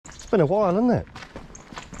been a while, hasn't it?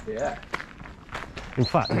 Yeah. In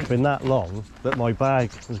fact, it's been that long that my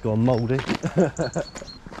bag has gone mouldy.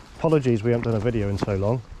 Apologies we haven't done a video in so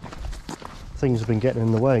long. Things have been getting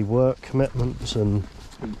in the way, work commitments and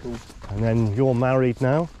people. And then you're married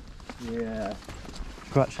now. Yeah.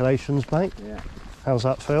 Congratulations, mate. Yeah. How's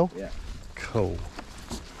that feel? Yeah. Cool.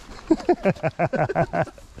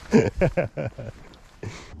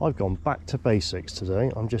 I've gone back to basics today.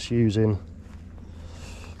 I'm just using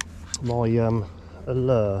my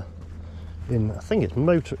lure in, I think it's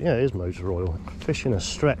motor, yeah, it is motor oil. Fishing a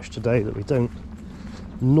stretch today that we don't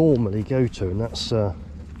normally go to, and that's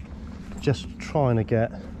just trying to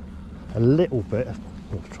get a little bit,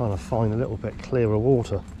 trying to find a little bit clearer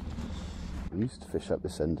water. We used to fish up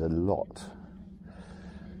this end a lot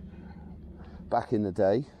back in the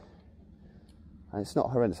day, and it's not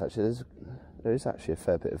horrendous actually. There is actually a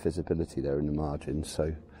fair bit of visibility there in the margin,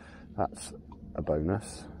 so that's a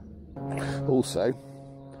bonus. Also,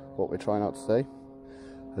 what we're trying out today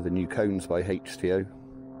are the new cones by HTO.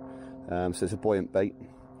 So it's a buoyant bait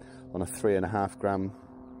on a 3.5 gram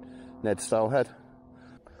Ned style head.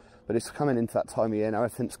 But it's coming into that time of year now,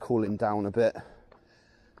 everything's cooling down a bit.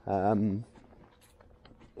 So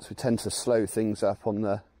we tend to slow things up on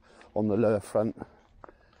the lure front.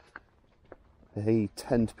 They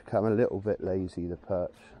tend to become a little bit lazy, the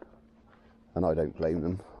perch, and I don't blame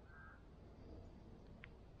them.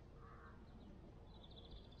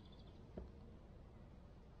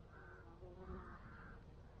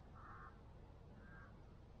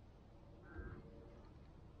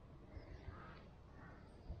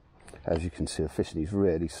 As you can see, I'm fishing these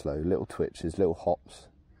really slow, little twitches, little hops,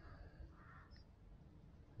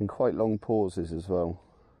 and quite long pauses as well.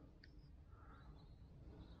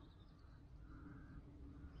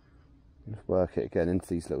 Just work it again into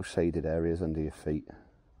these little shaded areas under your feet.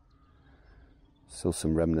 Still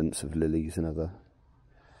some remnants of lilies and other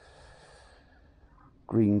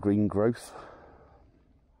green growth.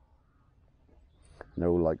 And they're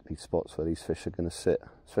all likely spots where these fish are going to sit,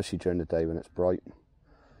 especially during the day when it's bright.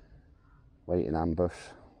 Wait in ambush.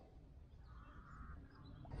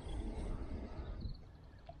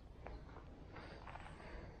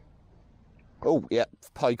 Oh, yeah,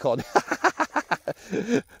 pike on.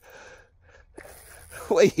 That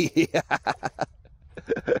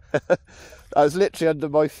was literally under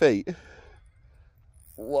my feet.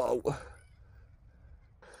 Whoa.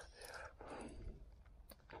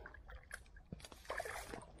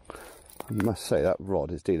 I must say that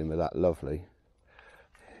rod is dealing with that lovely.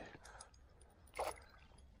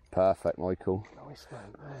 Perfect, Michael. Nice,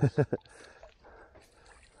 mate. Nice.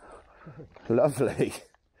 Lovely.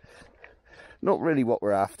 Not really what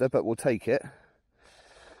we're after, but we'll take it.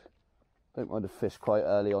 Don't mind a fish quite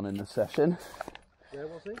early on in the session. Where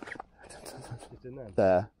was he? He's in there.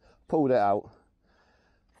 There. Pulled it out.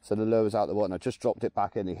 So the lure was out the water, and I just dropped it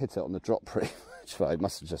back in. He hit it on the drop pretty much. Well, it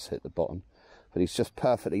must have just hit the bottom. But he's just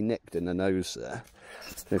perfectly nicked in the nose there.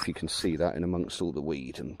 I don't know if you can see that in amongst all the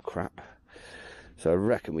weed and crap. So I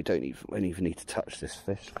reckon we don't even need to touch this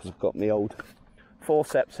fish, because I've got my old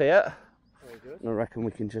forceps here. Very good. And I reckon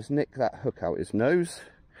we can just nick that hook out his nose.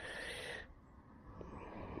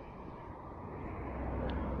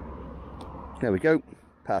 There we go.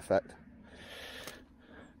 Perfect.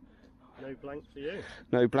 No blank for you.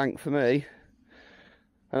 No blank for me.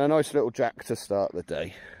 And a nice little jack to start the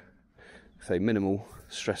day. So minimal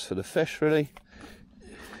stress for the fish, really.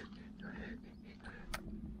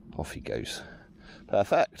 Off he goes.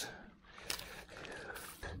 Perfect.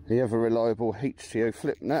 The ever reliable HTO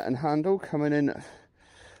flip net and handle coming in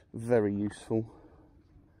very useful.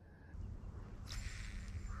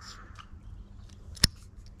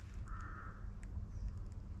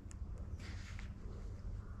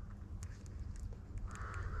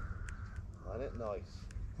 Isn't it nice?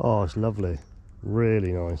 Oh, it's lovely.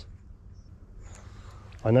 Really nice.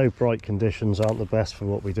 I know bright conditions aren't the best for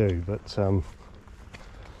what we do, but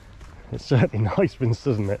it's certainly nice, Vince,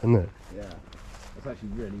 doesn't it? Isn't it? Yeah. It's actually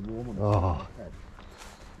really warm on the head.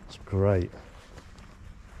 It's great.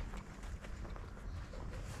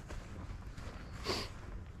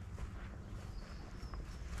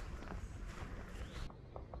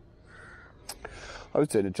 I was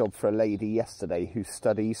doing a job for a lady yesterday who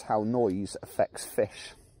studies how noise affects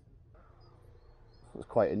fish. It was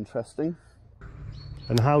quite interesting.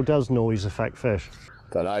 And how does noise affect fish?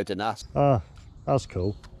 Don't know, I didn't ask. Ah, that's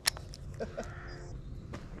cool.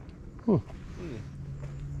 Bit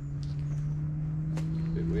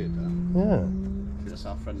weird, that. Yeah. That's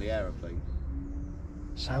our friendly aeroplane.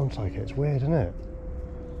 Sounds like it. It's weird, isn't it?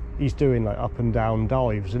 He's doing like up and down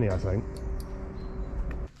dives, isn't he, I think?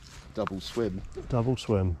 Double swim. Double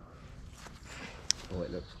swim. Oh,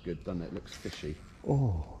 it looks good, doesn't it? It looks fishy.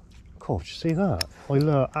 Oh, God, did you see that?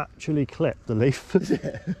 I actually clipped the leaf.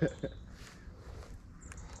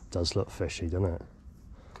 Does look fishy, doesn't it?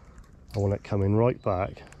 I want it coming right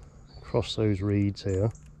back, across those reeds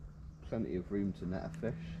here. Plenty of room to net a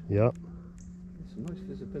fish. Yep. There's some nice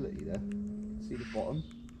visibility there. See the bottom?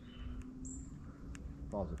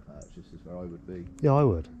 If I was a perch, this is where I would be. Yeah, I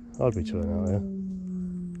would. I'd be chilling out here.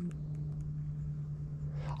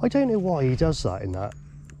 I don't know why he does that in that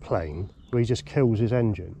plane, where he just kills his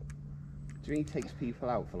engine. Do you think he takes people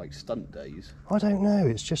out for like stunt days? I don't know,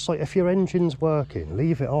 it's just like if your engine's working,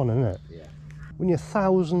 leave it on, innit? Yeah. When you're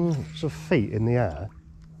thousands of feet in the air,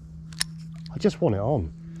 I just want it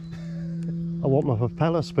on. I want my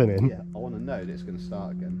propeller spinning. Yeah, I want to know that it's going to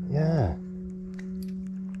start again. Yeah.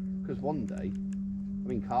 Because one day, I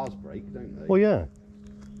mean, cars break, don't they? Well, yeah.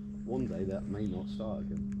 One day that may not start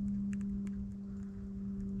again.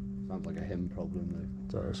 Sounds like a him problem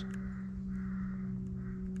though. It does.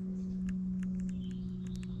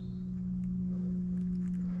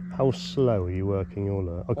 How slow are you working your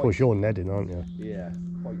lure? Of course, you're nedding, aren't you? Yeah,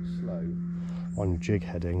 quite slow. I'm jig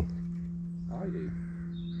heading. I do.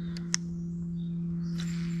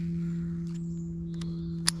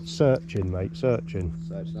 Searching, mate, searching.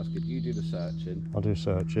 Searching, that's good. You do the searching. I'll do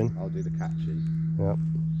searching. I'll do the catching. Yep.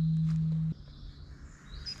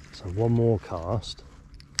 So one more cast.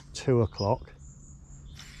 2 o'clock.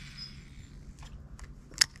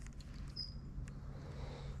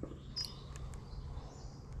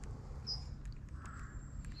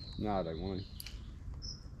 No, I don't mind.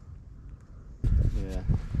 Yeah.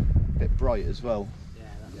 Bit bright as well. Yeah,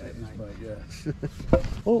 that's Yeah, it, it is mate. bright, yeah.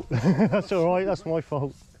 Oh, that's all right. That's my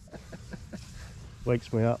fault.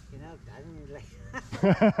 Wakes me up. You know,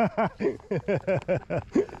 Dad,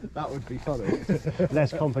 That would be funny.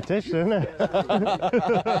 Less competition, isn't it?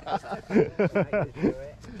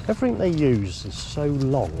 Everything they use is so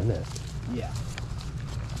long, isn't it? Yeah.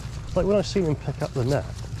 Like when I seen him pick up the net,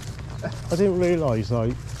 I didn't realise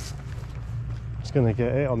like it's going to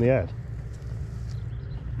get hit on the head.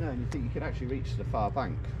 No, and you think you could actually reach to the far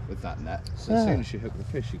bank with that net. So Yeah. as soon as you hook the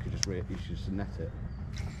fish, you could just net it.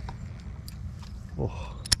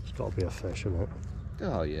 Oh, it's got to be a fish, isn't it?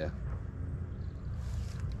 Oh yeah.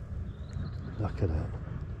 Look at it.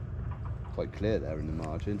 Quite clear there in the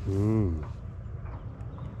margin. Mm.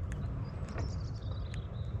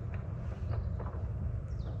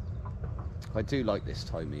 I do like this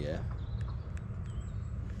time of year.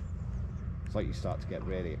 It's like you start to get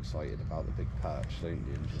really excited about the big perch, don't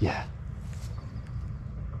you? And just- Yeah.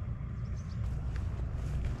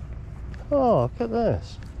 Oh, look at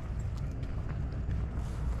this.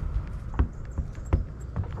 You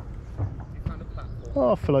found a platform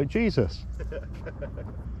Oh, I feel like Jesus.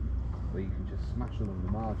 where you can just smash along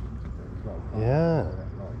the margins of it as well. can't you? Yeah. Follow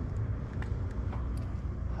that line.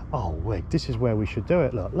 Oh, wait, this is where we should do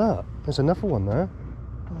it. Look, look. There's another one there.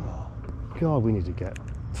 Oh, God, we need to get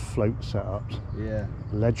float setups. Yeah.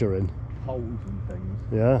 Ledgering. Poles and things.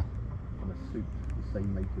 Yeah. And a suit the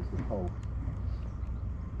same make as the pole.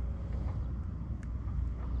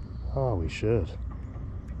 Oh, we should.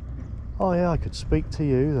 Oh, yeah, I could speak to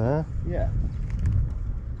you there. Yeah.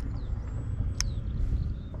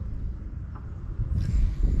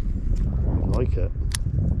 I like it.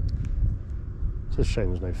 It's a shame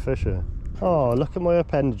there's no fish here. Oh, look at my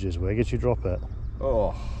appendages, Wig, as you drop it.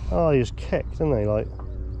 Oh. Oh, you just kicked, didn't they? Like,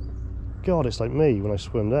 God, it's like me when I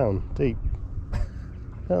swim down deep.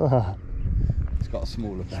 Look at that. It's got a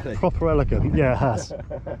smaller belly. Proper elegant. Yeah, it has.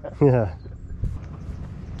 Yeah.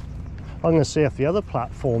 I'm going to see if the other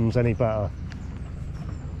platform's any better.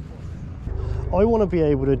 I want to be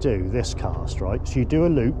able to do this cast, right? So you do a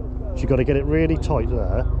loop, so you've got to get it really tight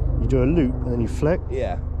there. You do a loop and then you flick.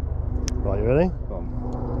 Yeah. Right, you ready? Go on.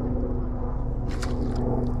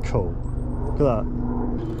 Cool. Look at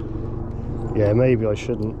that. Yeah, maybe I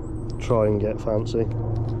shouldn't try and get fancy.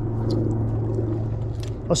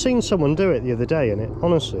 I seen someone do it the other day and it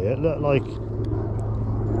honestly, it looked like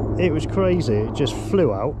it was crazy. It just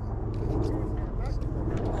flew out.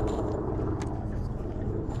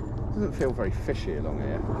 Doesn't feel very fishy along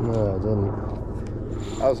here. No, it doesn't.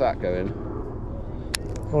 How's that going?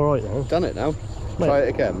 All right now. Done it now. Mate. Try it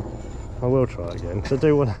again. I will try it again because I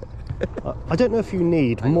do want to. I don't know if you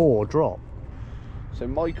need more drop. So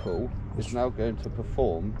Michael is now going to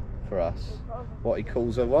perform for us what he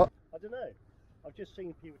calls a what? I don't know. I've just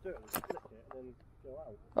seen people do it. They flick it and then go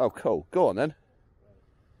out. Oh, cool. Go on then.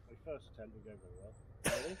 My first attempt didn't go very well.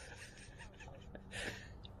 Ready?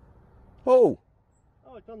 Oh,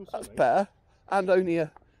 Oh, I've done that's something. better. And only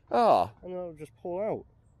a... Ah, And then I'll just pull out.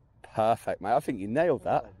 perfect, mate. I think you nailed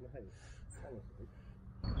that. Oh, mate, honestly.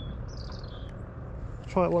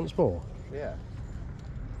 try it once more? Yeah.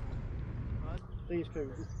 These go,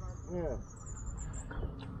 yeah.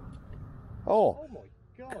 Oh. Oh my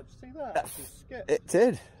God, see that? Actually skipped. It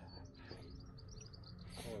did.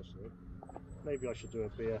 Honestly. Maybe I should do a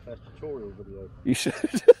BFS tutorial video. You should.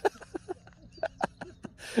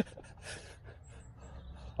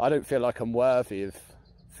 I don't feel like I'm worthy of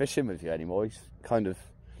fishing with you anymore. He's kind of...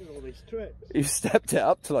 Look at all these tricks. You've stepped it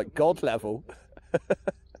up to like God level.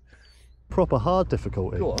 Proper hard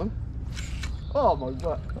difficulty. Go on. Oh my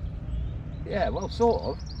God. Yeah, well, sort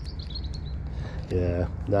of. Yeah,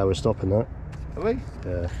 now we're stopping that. Are we?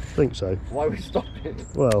 Yeah, I think so. Why are we stopping?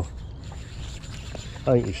 Well,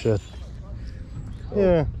 I think you should. Oh.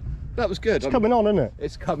 Yeah. That was good. It's coming on, isn't it?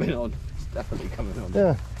 It's coming on. It's definitely coming on.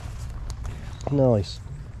 Yeah. Nice.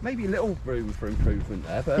 Maybe a little room for improvement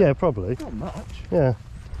there, but yeah, probably. not much. Yeah.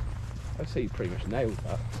 I'd say you pretty much nailed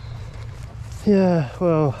that. Yeah,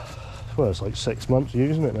 well, it's like 6 months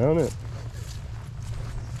using it now, isn't it?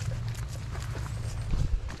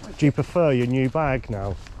 Do you prefer your new bag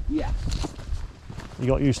now? Yeah. You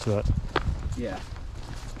got used to it? Yeah.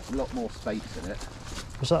 A lot more space in it.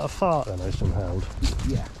 Was that a fart then I just inhaled?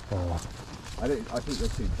 Yeah. Oh. I think they're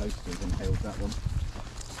too close to have inhaled that one.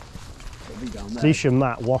 It'll be down there. At least your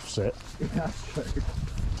mat wafts it. Yeah, that's true.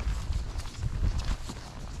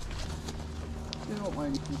 You know what my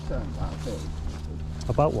only concern about it is?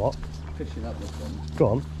 About what? Fishing up this one. Go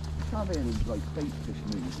on. There can't be any like bait fish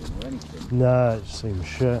moving or anything. No, it seems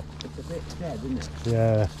shit. It's a bit dead, isn't it?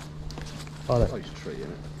 Yeah. I don't... Nice tree,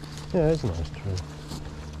 isn't it? Yeah, it's a nice tree.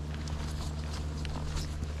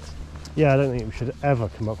 Yeah, I don't think we should ever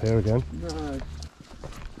come up here again. No.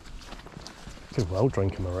 Could well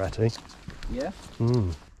drink a Moretti. Yeah?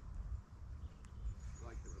 Mm.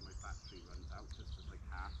 Like it when my battery runs out just as like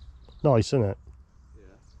half. Nice, isn't it?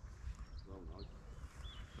 Yeah. Well nice.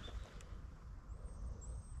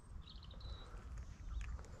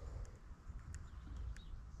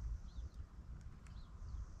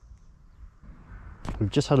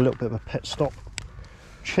 We've just had a little bit of a pit stop.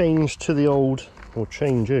 Change to the old, or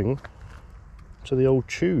changing to the old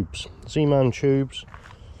tubes. Z-Man tubes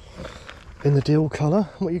in the deal colour.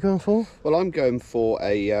 What are you going for? Well, I'm going for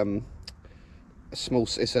a small,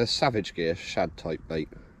 it's a Savage Gear shad type bait.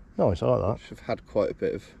 Nice, I like that. Which I've had quite a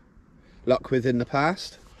bit of luck with in the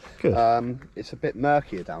past. Good. It's a bit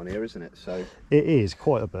murkier down here, isn't it? So it is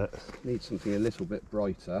quite a bit. Need something a little bit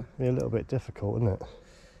brighter. Be a little bit difficult, isn't it?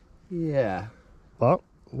 Yeah. But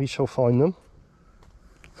we shall find them.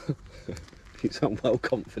 You sound well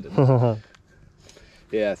confident.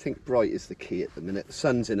 Yeah, I think bright is the key at the minute. The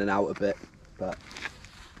sun's in and out a bit, but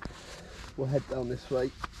we'll head down this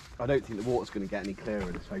way. I don't think the water's going to get any clearer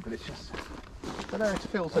this way, but it's just, I don't know, it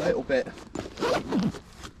feels a little bit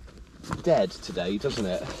dead today, doesn't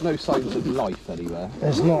it? No signs of life anywhere.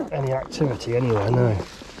 There's not any activity anywhere, no.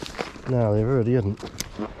 No, there really isn't.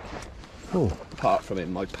 Oh. Apart from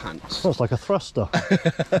in my pants. Smells like a thruster.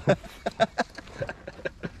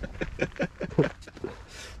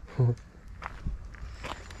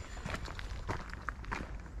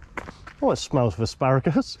 Oh, it smells of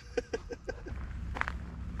asparagus.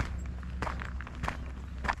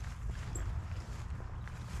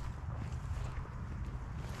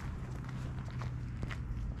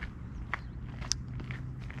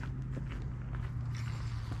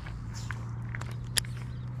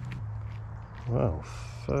 Well,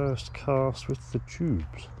 first cast with the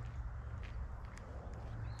tubes.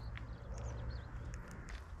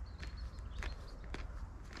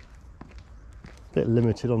 Bit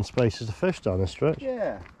limited on spaces to fish down this stretch.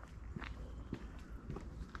 Yeah.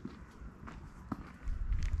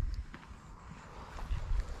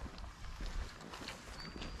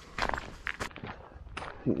 I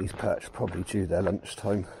think these perch are probably due their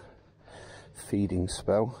lunchtime feeding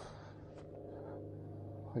spell.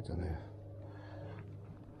 I don't know.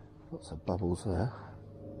 Lots of bubbles there.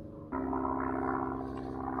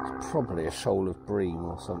 It's probably a shoal of bream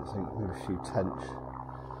or something, maybe a few tench.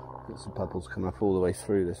 Get some bubbles coming up all the way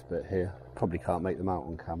through this bit here. Probably can't make them out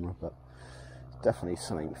on camera, but definitely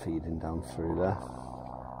something feeding down through there.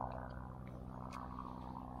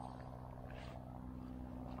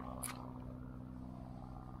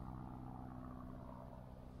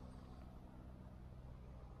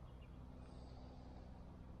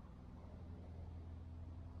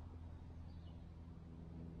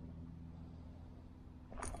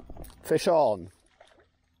 Fish on.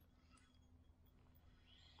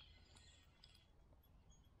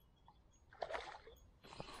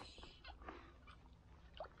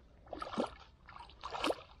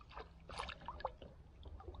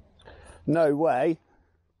 No way.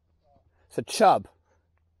 It's a chub.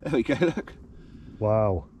 There we go, look.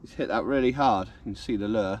 Wow. He's hit that really hard. You can see the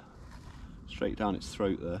lure straight down its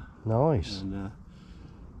throat there. Nice. And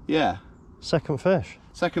yeah. Second fish.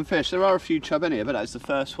 Second fish. There are a few chub in here, but that's the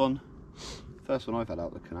first one. First one I've had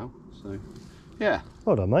out of the canal. So yeah.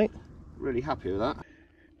 Well done, mate. Really happy with that.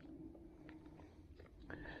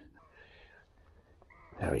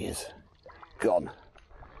 There he is. Gone.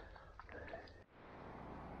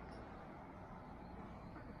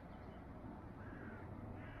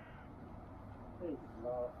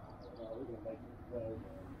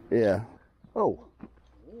 Yeah. Oh.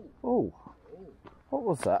 Oh. What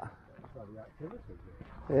was that?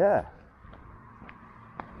 Yeah.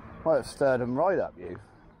 Might have stirred them right up you.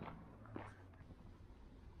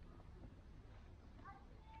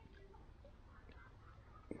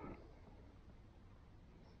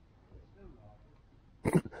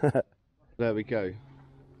 There we go.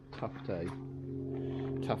 Tough day.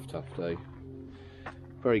 Tough day.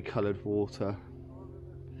 Very coloured water.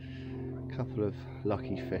 Couple of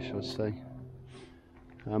lucky fish, I'd say.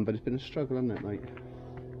 But it's been a struggle, hasn't it, mate?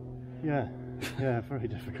 Yeah. Yeah, very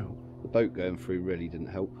difficult. The boat going through really didn't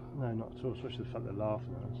help. No, not at all, especially the fact they're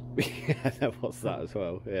laughing at us. Yeah, there was that as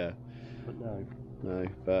well, yeah. But no. No,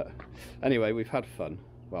 but anyway, we've had fun.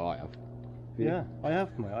 Well, I have. Yeah, I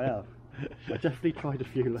have, mate, I have. I definitely tried a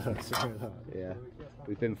few lures. Yeah,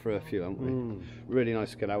 we've been through a few, haven't we? Really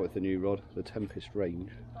nice to get out with the new rod, the Tempest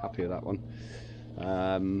range. Happy with that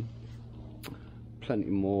one.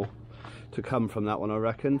 Plenty more to come from that one, I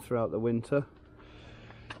reckon, throughout the winter.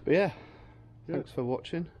 But yeah, thanks for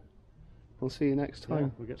watching. We'll see you next time. Yeah,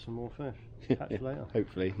 we'll get some more fish. Catch you later.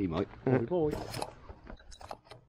 Hopefully, he might. Boy.